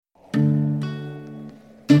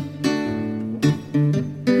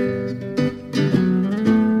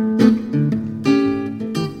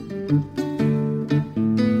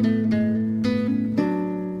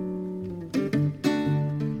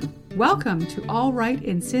Welcome to All Right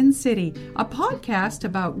in Sin City, a podcast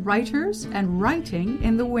about writers and writing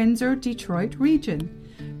in the Windsor-Detroit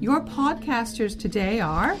region. Your podcasters today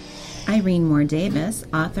are Irene Moore Davis,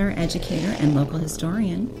 author, educator, and local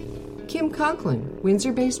historian. Kim Conklin,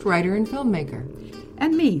 Windsor-based writer and filmmaker.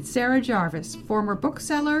 And me, Sarah Jarvis, former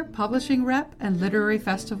bookseller, publishing rep, and literary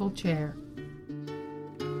festival chair.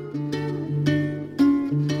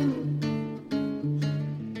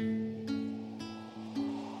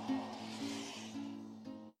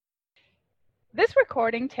 This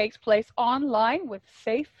recording takes place online with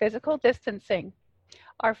safe physical distancing.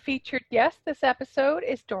 Our featured guest this episode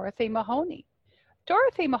is Dorothy Mahoney.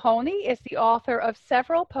 Dorothy Mahoney is the author of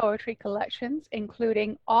several poetry collections,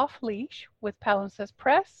 including Off Leash with Palimpsest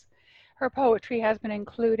Press. Her poetry has been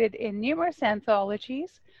included in numerous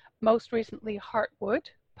anthologies, most recently Heartwood,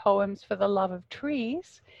 Poems for the Love of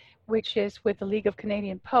Trees, which is with the League of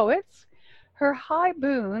Canadian Poets. Her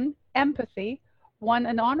Haibun, Empathy, won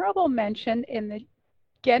an honorable mention in the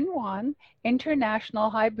Genwan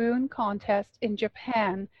International Haibun Contest in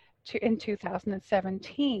Japan in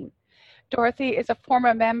 2017. Dorothy is a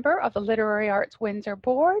former member of the Literary Arts Windsor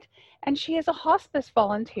Board, and she is a hospice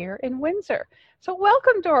volunteer in Windsor. So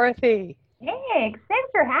welcome, Dorothy. Thanks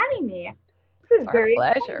for having me. This is very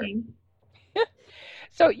exciting.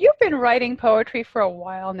 So you've been writing poetry for a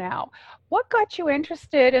while now. What got you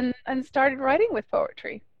interested and started writing with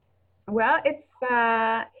poetry? Well,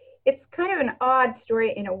 it's kind of an odd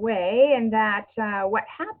story in a way, in that what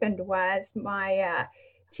happened was my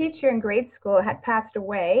teacher in grade school had passed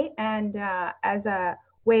away, and as a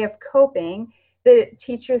way of coping, the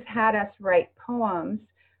teachers had us write poems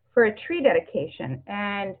for a tree dedication,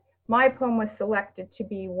 and my poem was selected to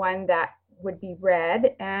be one that would be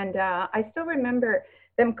read. And I still remember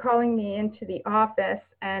them calling me into the office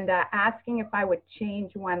and asking if I would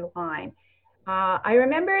change one line. I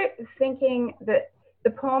remember thinking that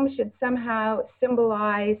the poem should somehow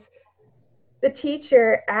symbolize the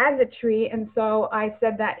teacher as a tree, and so I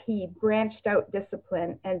said that he branched out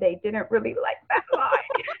discipline, and they didn't really like that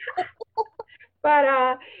line.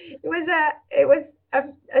 But it was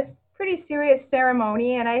a pretty serious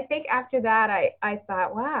ceremony, and I think after that I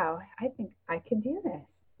thought, wow, I think I can do this.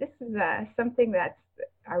 This is something that's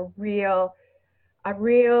a real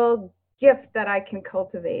gift that I can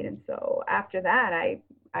cultivate. And so after that,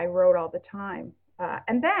 I wrote all the time.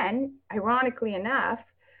 And then, ironically enough,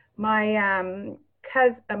 my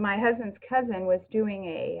husband's cousin was doing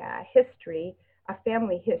a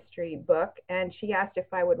family history book, and she asked if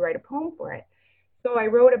I would write a poem for it. So I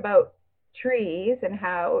wrote about trees and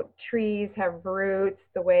how trees have roots,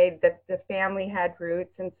 the way that the family had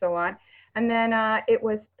roots, and so on. And then it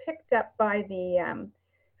was picked up by the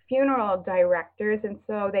funeral directors, and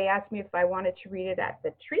so they asked me if I wanted to read it at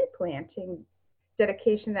the tree planting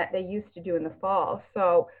dedication that they used to do in the fall.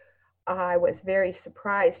 So I was very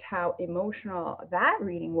surprised how emotional that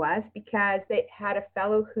reading was, because they had a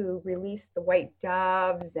fellow who released the white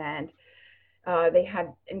doves, and they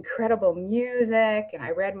had incredible music, and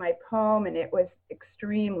I read my poem, and it was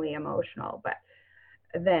extremely emotional. But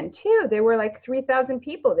then too, there were like 3,000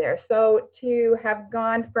 people there. So to have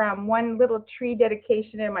gone from one little tree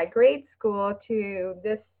dedication in my grade school to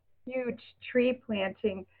this huge tree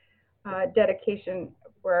planting dedication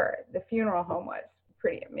for the funeral home was a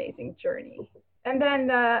pretty amazing journey. And then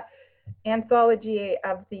the anthology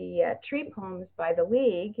of the tree poems by the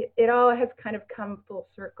League, it all has kind of come full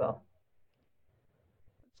circle.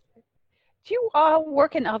 Do you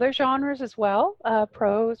work in other genres as well,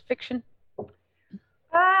 prose, fiction?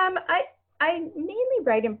 I mainly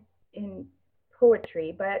write in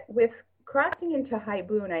poetry, but with crossing into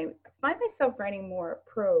Haibun, I find myself writing more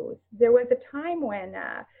prose. There was a time when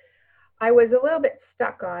I was a little bit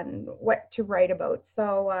stuck on what to write about,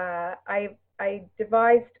 so I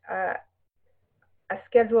devised a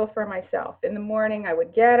schedule for myself. In the morning, I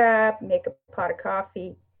would get up, make a pot of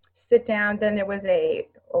coffee, sit down. Then there was a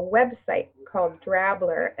website called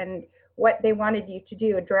Drabbler, and what they wanted you to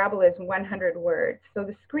do, a drabble is 100 words. So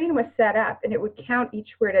the screen was set up, and it would count each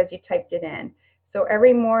word as you typed it in. So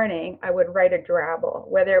every morning I would write a drabble,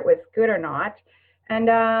 whether it was good or not. And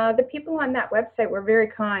the people on that website were very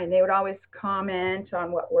kind. They would always comment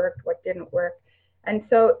on what worked, what didn't work. And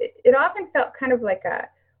so it often felt kind of like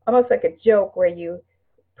almost like a joke, where you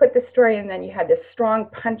put the story and then you had this strong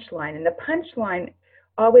punchline, and the punchline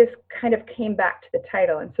always kind of came back to the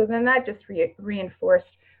title. And so then that just reinforced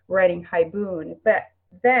writing Haibun. But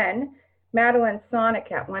then Madeline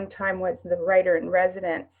Sonic at one time was the writer in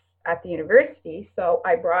residence at the university, so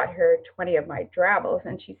I brought her 20 of my drabbles,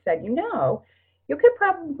 and she said, you could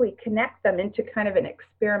probably connect them into kind of an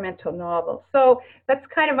experimental novel. So that's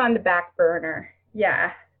kind of on the back burner.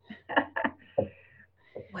 Yeah.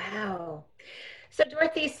 Wow. So,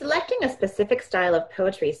 Dorothy, selecting a specific style of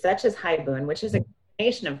poetry, such as haibun, which is a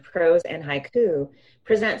combination of prose and haiku,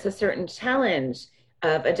 presents a certain challenge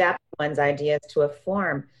of adapting one's ideas to a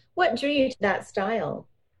form. What drew you to that style?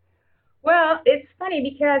 Well, it's funny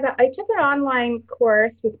because I took an online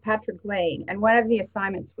course with Patrick Lane, and one of the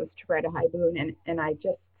assignments was to write a haibun, and I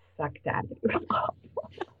just sucked at it. It was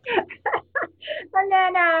awful. And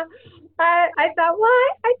then I thought, well,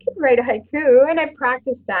 I could write a haiku, and I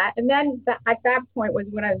practiced that. And then at that point was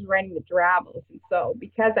when I was writing the drabbles, and so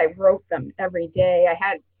because I wrote them every day, I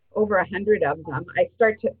had over 100 of them. I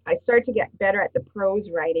started to get better at the prose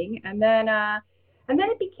writing, and then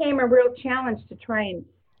it became a real challenge to try and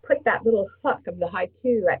put that little hook of the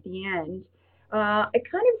haiku at the end. I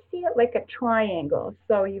kind of see it like a triangle.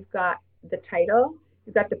 So you've got the title,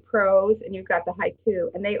 you've got the prose, and you've got the haiku,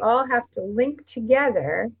 and they all have to link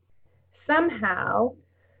together somehow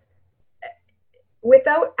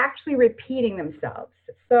without actually repeating themselves.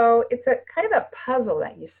 So it's a kind of a puzzle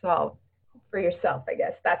that you solve for yourself, I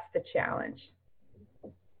guess. That's the challenge.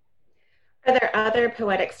 Are there other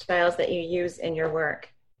poetic styles that you use in your work?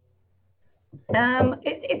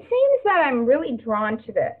 It seems that I'm really drawn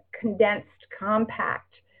to the condensed,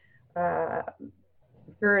 compact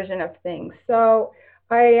version of things. So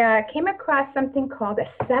I came across something called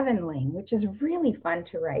a 7-ling, which is really fun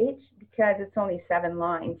to write because it's only 7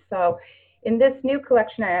 lines. So in this new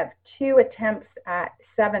collection, I have 2 attempts at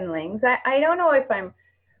 7-lings. I don't know if I'm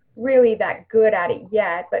really that good at it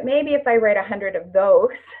yet, but maybe if I write 100 of those.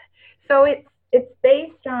 So it's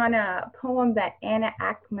based on a poem that Anna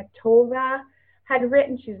Akhmatova had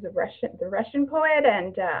written. She's the Russian poet,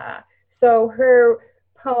 and so her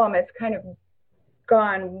poem has kind of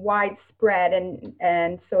gone widespread,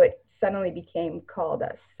 and so it suddenly became called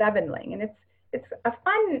a 7-ling, and it's a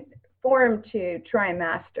fun form to try and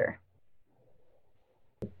master.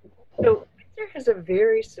 So Windsor has a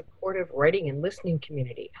very supportive writing and listening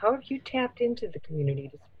community. How have you tapped into the community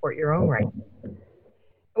to support your own writing?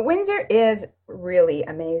 Windsor is really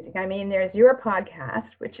amazing. I mean, there's your podcast,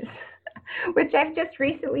 which I've just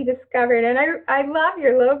recently discovered, and I love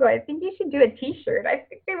your logo. I think you should do a T-shirt. I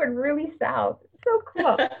think they would really sell. It's so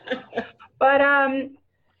cool. But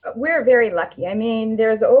we're very lucky. I mean,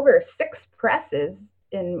 there's over 6 presses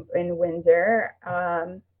in Windsor,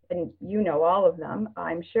 and you know all of them,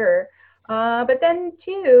 I'm sure. But then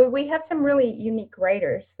too, we have some really unique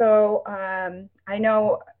writers. So I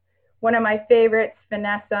know one of my favorites,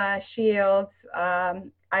 Vanessa Shields.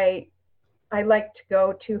 I like to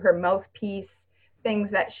go to her mouthpiece, things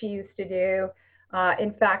that she used to do.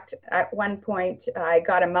 In fact, at one point, I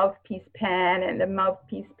got a mouthpiece pen and a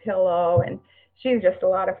mouthpiece pillow, and she's just a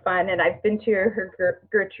lot of fun. And I've been to her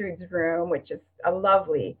Gertrude's room, which is a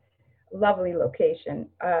lovely, lovely location.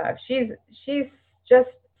 She's just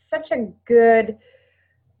such a good,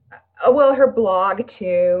 well, her blog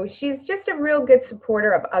too. She's just a real good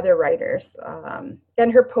supporter of other writers,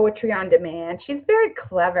 and her poetry on demand. She's very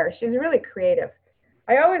clever. She's really creative.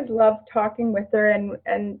 I always love talking with her,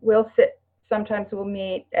 and sometimes we'll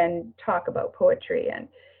meet and talk about poetry, and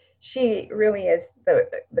she really is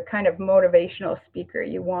the kind of motivational speaker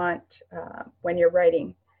you want when you're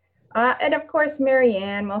writing. And of course,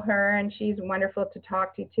 Marianne Mulhern, she's wonderful to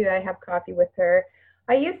talk to too. I have coffee with her.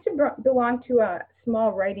 I used to belong to a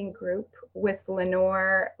small writing group with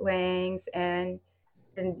Lenore Langs and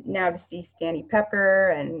now deceased Danny Pepper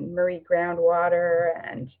and Marie Groundwater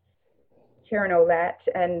and Karen Olette,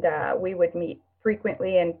 and we would meet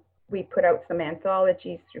frequently, and we put out some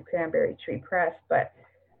anthologies through Cranberry Tree Press. But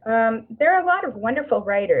there are a lot of wonderful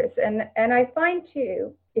writers, and I find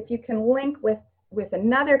too, if you can link with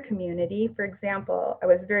another community. For example, I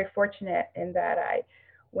was very fortunate in that I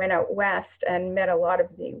went out west and met a lot of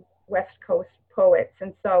the West Coast poets.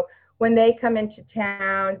 And so when they come into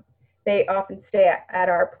town, they often stay at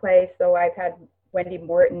our place. So I've had Wendy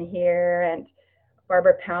Morton here and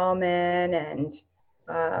Barbara Palman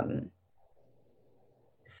and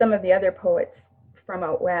some of the other poets from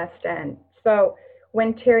out west. And so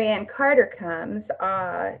when Terry Ann Carter comes,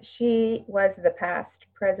 she was the past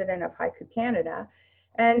president of Haiku Canada.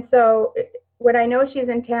 And so when I know she's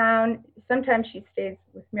in town, sometimes she stays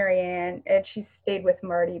with Marianne, and she's stayed with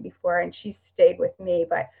Marty before, and she stayed with me.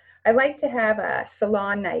 But I like to have a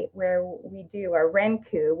salon night where we do a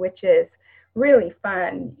renku, which is really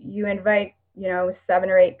fun. You invite, 7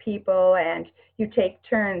 or 8 people, and you take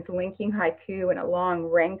turns linking haiku in a long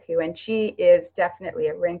renku, and she is definitely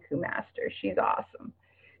a renku master. She's awesome.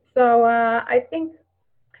 So I think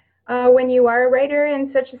when you are a writer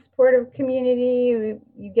in such a supportive community,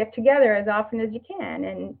 you get together as often as you can,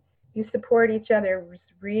 and you support each other's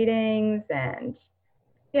readings and,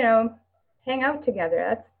 hang out together.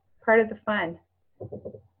 That's part of the fun.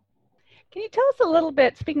 Can you tell us a little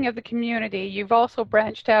bit, speaking of the community, you've also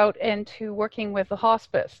branched out into working with the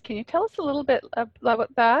hospice. Can you tell us a little bit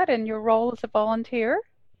about that and your role as a volunteer?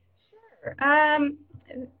 Sure.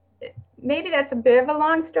 Maybe that's a bit of a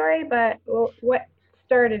long story, but what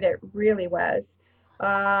started it really was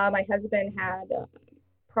my husband had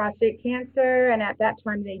prostate cancer, and at that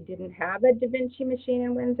time they didn't have a Da Vinci machine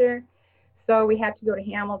in Windsor. So we had to go to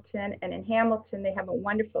Hamilton, and in Hamilton they have a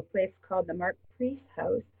wonderful place called the Mark Priest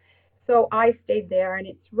House. So I stayed there, and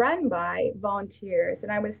it's run by volunteers,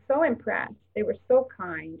 and I was so impressed. They were so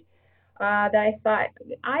kind that I thought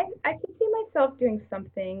I could see myself doing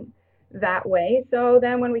something that way. So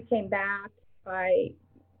then when we came back, I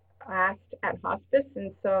asked at hospice,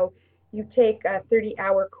 and so you take a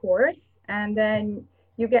 30-hour course, and then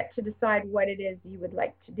you get to decide what it is you would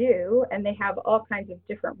like to do, and they have all kinds of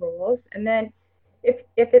different roles. And then if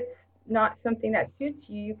it's not something that suits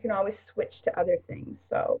you, you can always switch to other things.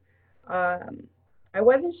 So I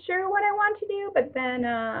wasn't sure what I wanted to do, but then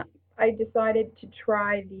I decided to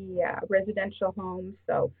try the residential homes.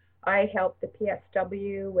 So I helped the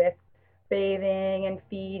PSW with bathing and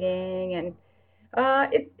feeding, and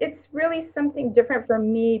it's really something different for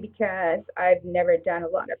me because I've never done a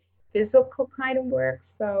lot of physical kind of work.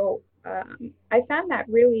 So I found that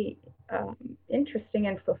really interesting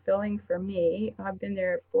and fulfilling for me. I've been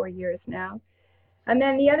there 4 years now. And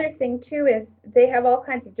then the other thing too is they have all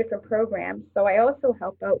kinds of different programs. So I also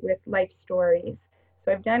help out with life stories.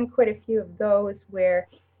 So I've done quite a few of those where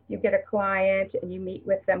you get a client and you meet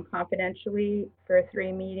with them confidentially for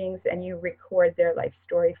 3 meetings and you record their life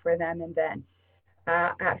story for them. And then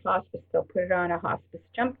at hospice, they'll put it on a hospice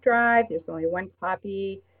jump drive. There's only 1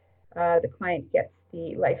 copy. The client gets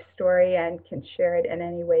the life story and can share it in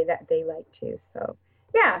any way that they like to. So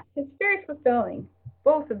yeah, it's very fulfilling,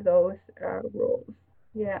 both of those roles.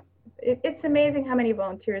 Yeah, it's amazing how many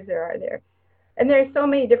volunteers there are there. And there's so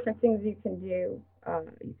many different things you can do. You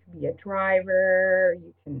can be a driver,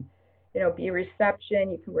 you can be a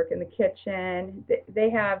reception, you can work in the kitchen. They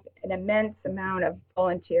have an immense amount of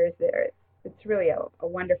volunteers there. It's really a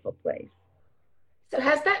wonderful place. So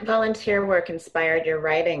has that volunteer work inspired your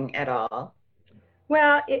writing at all?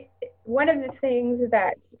 Well, one of the things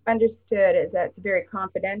that's understood is that it's very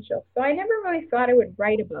confidential. So I never really thought I would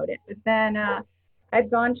write about it. But then I'd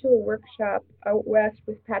gone to a workshop out west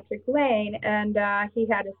with Patrick Lane, and he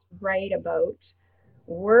had us write about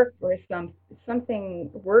work or something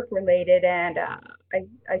work related. And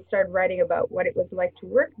I started writing about what it was like to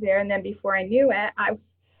work there. And then before I knew it,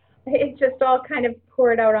 it just all kind of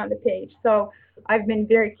poured out on the page. So I've been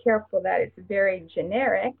very careful that it's very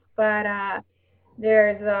generic, but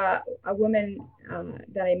there's a woman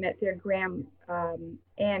that I met there,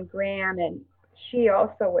 Anne Graham, and she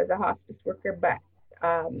also was a hospice worker, but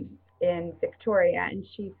in Victoria, and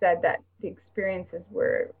she said that the experiences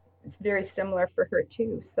were very similar for her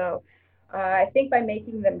too. So I think by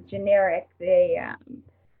making them generic, they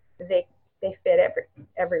fit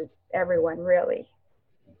everyone really.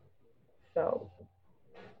 So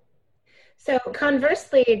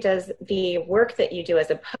conversely, does the work that you do as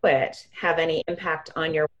a poet have any impact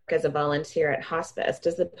on your work as a volunteer at hospice?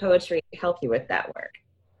 Does the poetry help you with that work?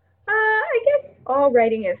 I guess all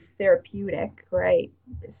writing is therapeutic, right?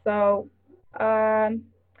 So, I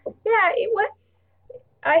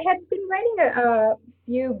had been writing a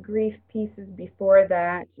few grief pieces before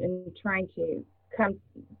that and trying to come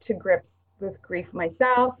to grips with grief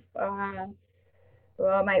myself.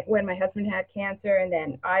 When my husband had cancer, and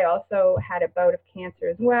then I also had a bout of cancer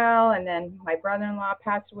as well, and then my brother-in-law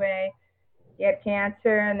passed away. He had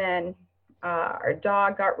cancer, and then our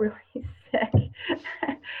dog got really sick.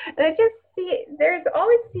 And I just see there's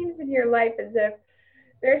always seems in your life as if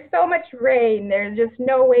there's so much rain, there's just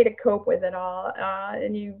no way to cope with it all,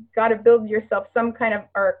 and you got to build yourself some kind of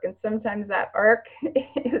arc, and sometimes that arc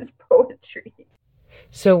is poetry.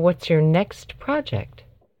 So what's your next project?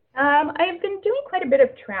 I've been doing quite a bit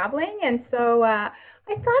of traveling, and so I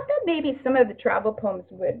thought that maybe some of the travel poems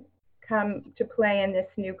would come to play in this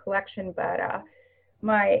new collection, but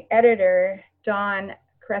my editor, Dawn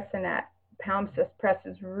Crescent at Palimpsest Press,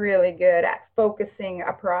 is really good at focusing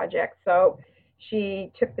a project. So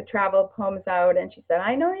she took the travel poems out, and she said,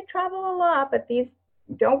 I know you travel a lot, but these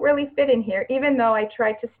don't really fit in here, even though I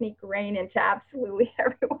tried to sneak rain into absolutely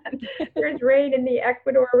everyone. There's rain in the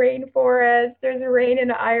Ecuador rainforest, there's rain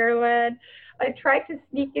in Ireland, I tried to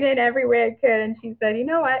sneak it in every way I could, and she said, you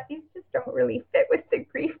know what, these just don't really fit with the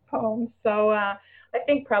grief poems. So I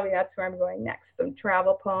think probably that's where I'm going next, some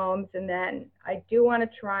travel poems, and then I do want to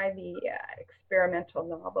try the experimental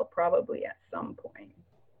novel probably at some point.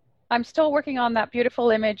 I'm still working on that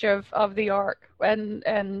beautiful image of the ark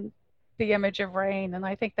and the image of rain, and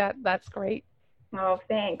I think that's great. Oh,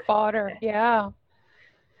 thanks. Fodder, yeah.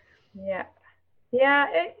 Yeah. Yeah,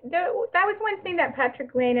 that was one thing that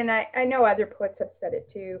Patrick Lane, and I know other poets have said it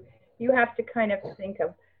too, you have to kind of think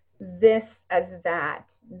of this as that,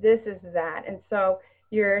 this is that. And so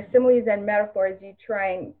your similes and metaphors, you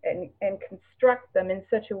try and construct them in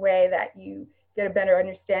such a way that you get a better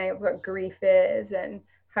understanding of what grief is and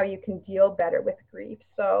how you can deal better with grief.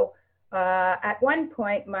 So at one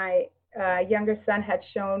point, my younger son had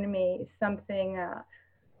shown me something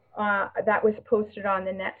that was posted on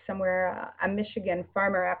the net somewhere. A Michigan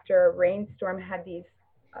farmer, after a rainstorm, had these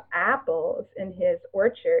apples in his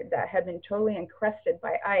orchard that had been totally encrusted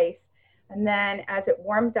by ice. And then as it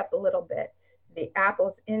warmed up a little bit, the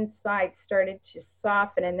apples inside started to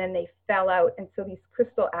soften, and then they fell out. And so these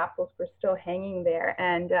crystal apples were still hanging there.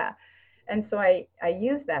 And so I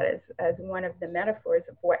use that as one of the metaphors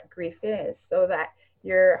of what grief is, so that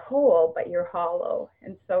you're whole, but you're hollow.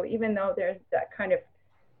 And so even though there's that kind of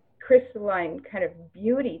crystalline kind of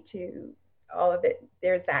beauty to all of it,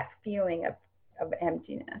 there's that feeling of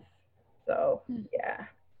emptiness. So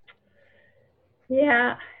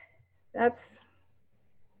yeah, that's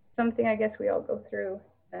something I guess we all go through,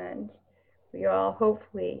 and we all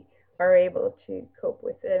hopefully are able to cope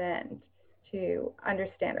with it and to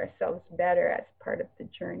understand ourselves better as part of the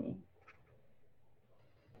journey.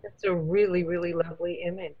 That's a really, really lovely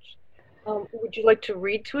image. Would you like to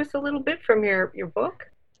read to us a little bit from your book?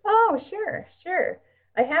 Oh, sure.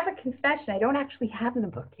 I have a confession. I don't actually have the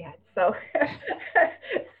book yet, so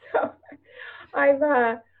so I've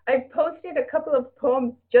posted a couple of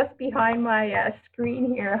poems just behind my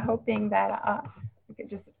screen here, hoping that you could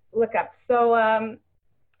just look up. So I'll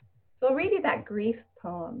read you that grief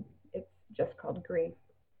poem. It's just called Grief.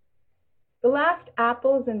 The last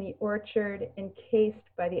apples in the orchard encased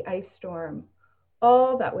by the ice storm,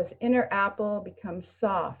 all that was inner apple becomes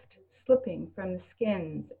soft, slipping from the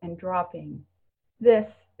skins and dropping. This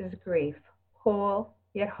is grief, whole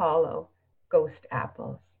yet hollow, ghost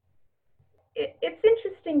apples. It's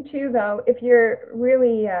interesting too, though, if you're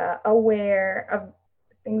really aware of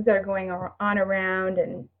things that are going on around,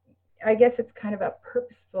 and I guess it's kind of a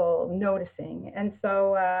purposeful noticing. And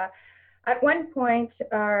so at one point,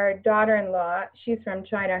 our daughter-in-law, she's from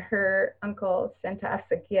China, her uncle sent us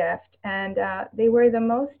a gift, and they were the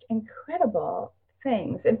most incredible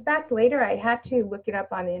things. In fact, later I had to look it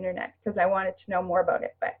up on the internet because I wanted to know more about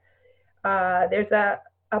it. But there's a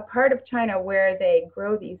part of China where they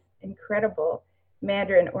grow these incredible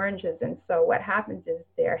mandarin oranges, and so what happens is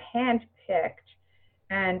they're hand-picked,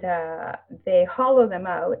 and they hollow them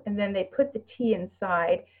out, and then they put the tea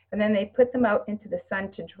inside, and then they put them out into the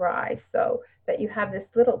sun to dry, so that you have this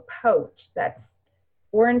little pouch that's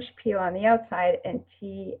orange peel on the outside and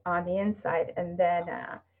tea on the inside, and then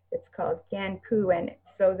it's called ganpu, and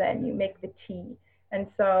so then you make the tea. And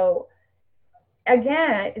so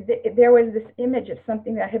again, there was this image of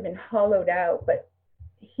something that had been hollowed out, but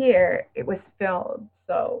here it was filled.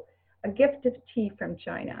 So a gift of tea from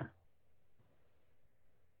China.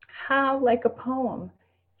 How like a poem,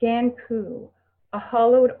 ganpu, a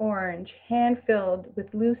hollowed orange, hand-filled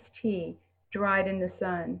with loose tea, dried in the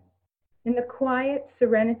sun. In the quiet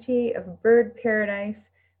serenity of bird paradise,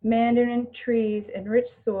 mandarin trees and rich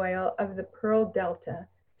soil of the Pearl Delta,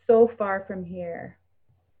 so far from here.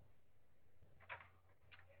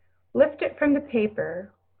 Lift it from the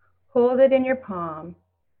paper, hold it in your palm,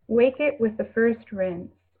 wake it with the first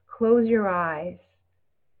rinse, close your eyes,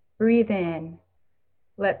 breathe in,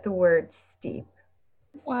 let the words steep.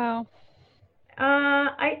 Wow.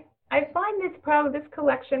 I find this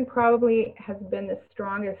collection probably has been the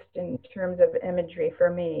strongest in terms of imagery for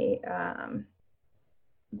me,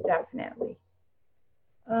 definitely.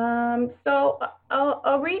 So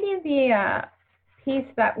I'll read you the piece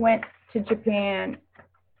that went to Japan.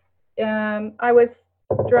 I was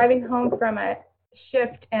driving home from a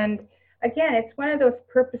shift, and again, it's one of those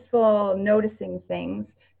purposeful noticing things.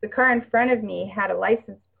 The car in front of me had a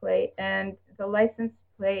license plate, and the license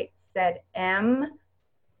plate said M-P-A-T-H-Y.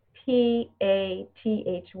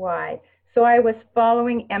 So I was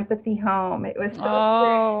following empathy home. It was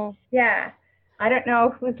so quick. Yeah. I don't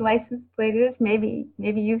know whose license plate it is. Maybe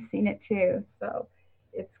you've seen it too. So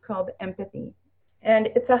it's called Empathy. And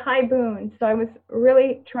it's a haibun. So I was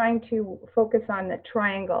really trying to focus on the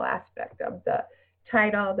triangle aspect of the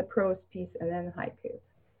title, the prose piece, and then the haiku.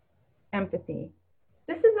 Empathy.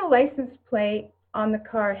 This is a license plate on the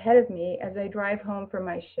car ahead of me as I drive home from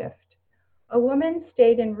my shift. A woman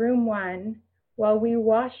stayed in room 1 while we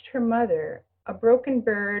washed her mother, a broken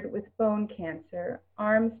bird with bone cancer,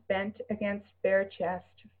 arms bent against bare chest,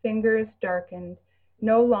 fingers darkened,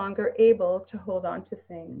 no longer able to hold on to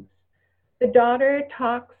things. The daughter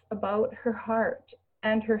talks about her heart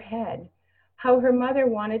and her head, how her mother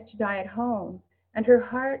wanted to die at home, and her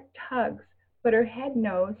heart tugs, but her head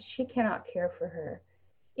knows she cannot care for her.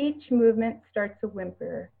 Each movement starts a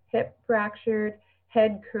whimper, hip fractured,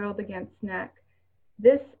 head curled against neck.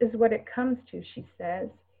 This is what it comes to, she says.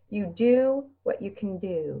 You do what you can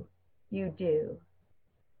do. You do.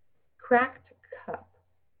 Cracked cup,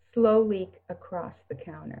 slow leak across the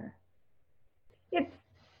counter.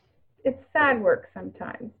 It's sad work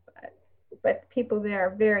sometimes, but people there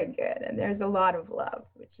are very good, and there's a lot of love,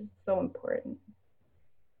 which is so important.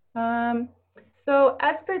 So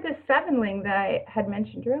as for the 7-ling that I had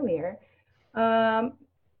mentioned earlier,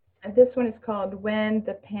 this one is called When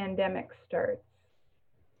the Pandemic Starts.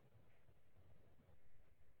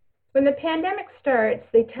 When the pandemic starts,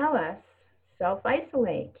 they tell us,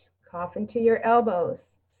 self-isolate, cough into your elbows,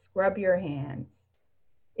 scrub your hands.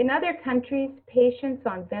 In other countries, patients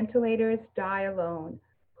on ventilators die alone,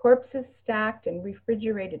 corpses stacked in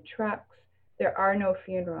refrigerated trucks. There are no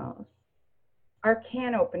funerals. Our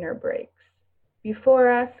can opener breaks. Before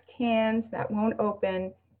us, cans that won't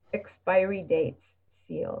open, expiry dates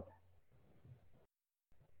sealed.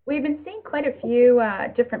 We've been seeing quite a few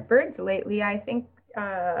different birds lately. I think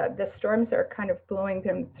the storms are kind of blowing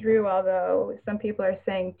them through, although some people are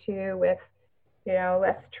saying too with,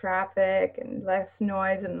 less traffic and less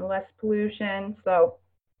noise and less pollution. So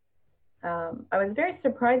I was very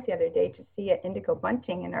surprised the other day to see an indigo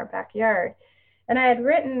bunting in our backyard. And I had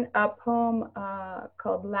written a poem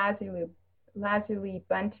called Lazuli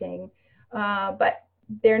Bunting, but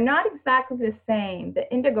they're not exactly the same.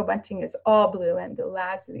 The indigo bunting is all blue, and the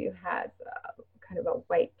lazuli has kind of a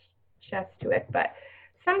white chest to it. But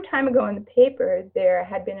some time ago in the paper, there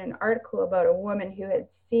had been an article about a woman who had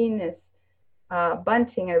seen this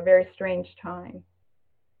bunting at a very strange time.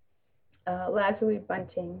 Lazuli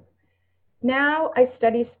bunting. Now I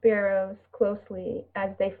study sparrows closely as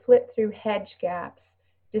they flit through hedge gaps,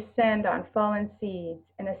 descend on fallen seeds,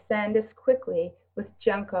 and ascend as quickly with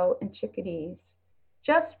junco and chickadees.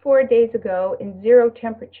 Just 4 days ago, in 0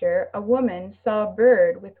 temperature, a woman saw a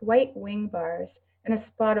bird with white wing bars and a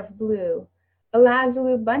spot of blue, a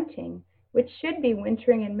lazuli bunting, which should be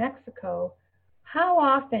wintering in Mexico. How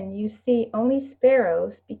often you see only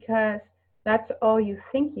sparrows because that's all you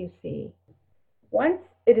think you see. Once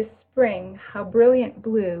it is spring, how brilliant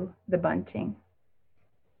blue the bunting.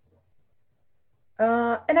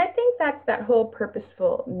 And I think that's that whole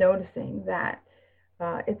purposeful noticing that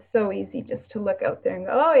it's so easy just to look out there and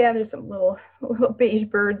go, oh yeah, there's some little beige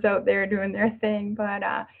birds out there doing their thing. But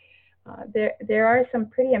there are some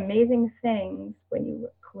pretty amazing things when you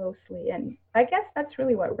look closely. And I guess that's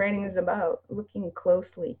really what writing is about, looking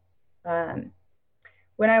closely.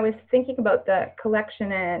 When I was thinking about the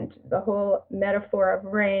collection and the whole metaphor of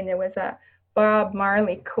rain, there was a Bob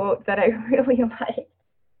Marley quote that I really liked.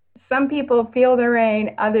 Some people feel the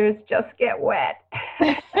rain, others just get wet.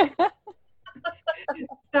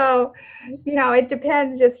 So, it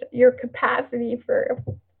depends just your capacity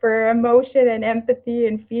for emotion and empathy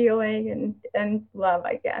and feeling and love,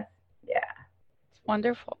 I guess. Yeah. It's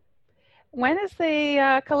wonderful. When is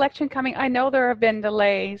the collection coming? I know there have been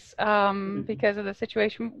delays because of the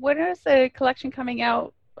situation. When is the collection coming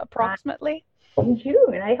out approximately? In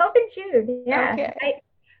June. I hope in June. Yeah. Okay.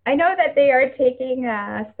 I know that they are taking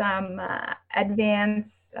some advance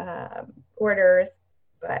orders,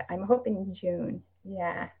 but I'm hoping in June.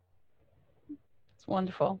 Yeah. It's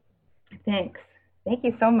wonderful. Thanks. Thank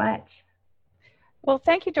you so much. Well,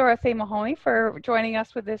 thank you, Dorothy Mahoney, for joining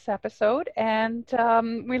us with this episode, and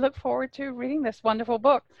we look forward to reading this wonderful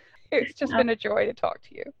book. It's just been a joy to talk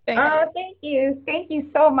to you. Thank you. Thank you. Thank you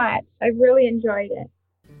so much. I really enjoyed it.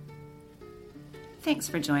 Thanks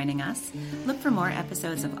for joining us. Look for more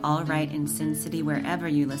episodes of All Right in Sin City wherever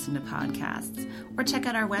you listen to podcasts, or check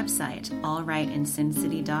out our website,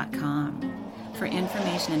 allrightinsincity.com. For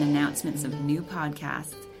information and announcements of new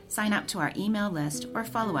podcasts, sign up to our email list or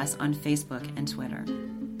follow us on Facebook and Twitter.